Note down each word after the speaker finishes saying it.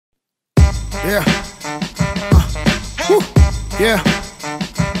Yeah. Woo. Yeah.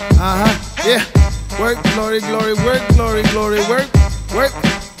 Yeah. Work, glory, glory, work, glory, glory, work, work.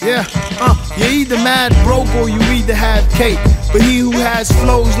 Yeah. You either mad broke or you either have cake. But he who has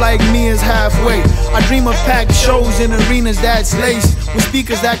flows like me is halfway. I dream of packed shows in arenas that's laced with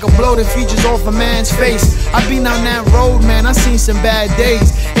speakers that can blow the features off a man's face. I've been down that road, man, I seen some bad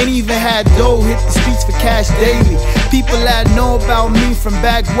days. Ain't even had dough, hit the streets for cash daily. People that know about me from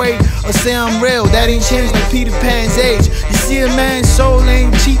back way or say I'm real, that ain't changed like Peter Pan's age. You see a man's soul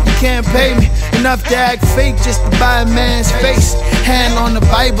ain't cheap, you can't pay me enough to act fake just to buy a man's face. Hand on the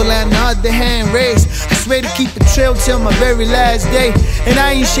Bible and the other hand raised. I swear to keep a trail till my very last day. And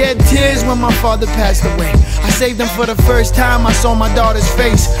I ain't shed tears when my father passed away. I saved them for the first time I saw my daughter's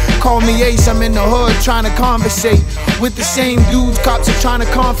face. Call me Ace, I'm in the hood trying to conversate with the same dudes cops are trying to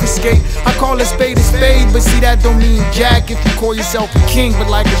confiscate. I call a spade, but see that don't mean jack if you call yourself a king. But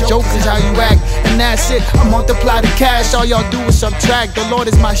like a joke is how you act, and that's it. I multiply the cash, all y'all do is subtract. The Lord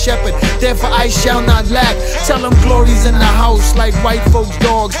is my shepherd, therefore I shall not lack. Tell them glory's in the house like white folks'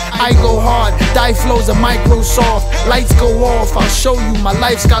 dogs. I go hard, die flows are Microsoft. Lights go off, I'll show you my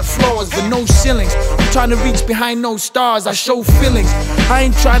life's got flaws but no ceilings. I'm trying to reach behind no stars, I show feelings. I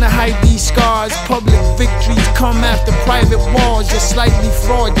ain't trying to hide these scars. Public victories come after private wars. Just slightly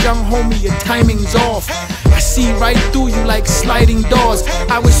fraud, young homie, your timing's off. I see right through you like sliding doors.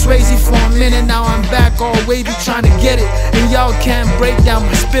 I was Swayze for a minute, now I'm back all wavy trying to get it. And y'all can't break down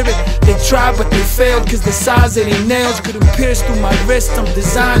my spirit. They tried but they failed, cause the size of their nails couldn't pierce through my wrist. I'm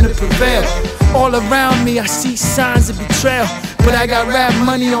designed to prevail. All around me I see signs of betrayal, but I got rap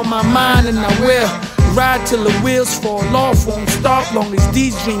money on my mind and I will ride till the wheels fall off. Won't stop long as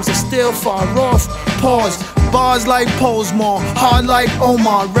these dreams are still far off. Pause. Bars like Posmore, hard like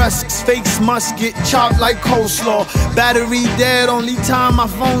Omar. Rusks, fakes must get chopped like coleslaw. Battery dead, only time my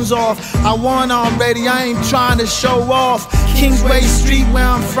phone's off. I won already, I ain't trying to show off. Kingsway Street where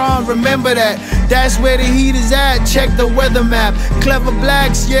I'm from, remember that. That's where the heat is at, check the weather map. Clever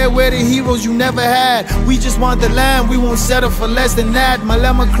blacks, yeah, we're the heroes you never had. We just want the land, we won't settle for less than that. My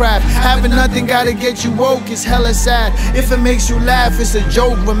lemon craft, having nothing gotta get you woke, it's hella sad. If it makes you laugh, it's a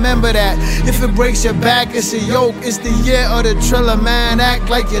joke, remember that. If it breaks your back, it's a yoke. It's the year of the Triller, man, act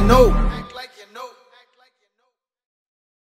like you know.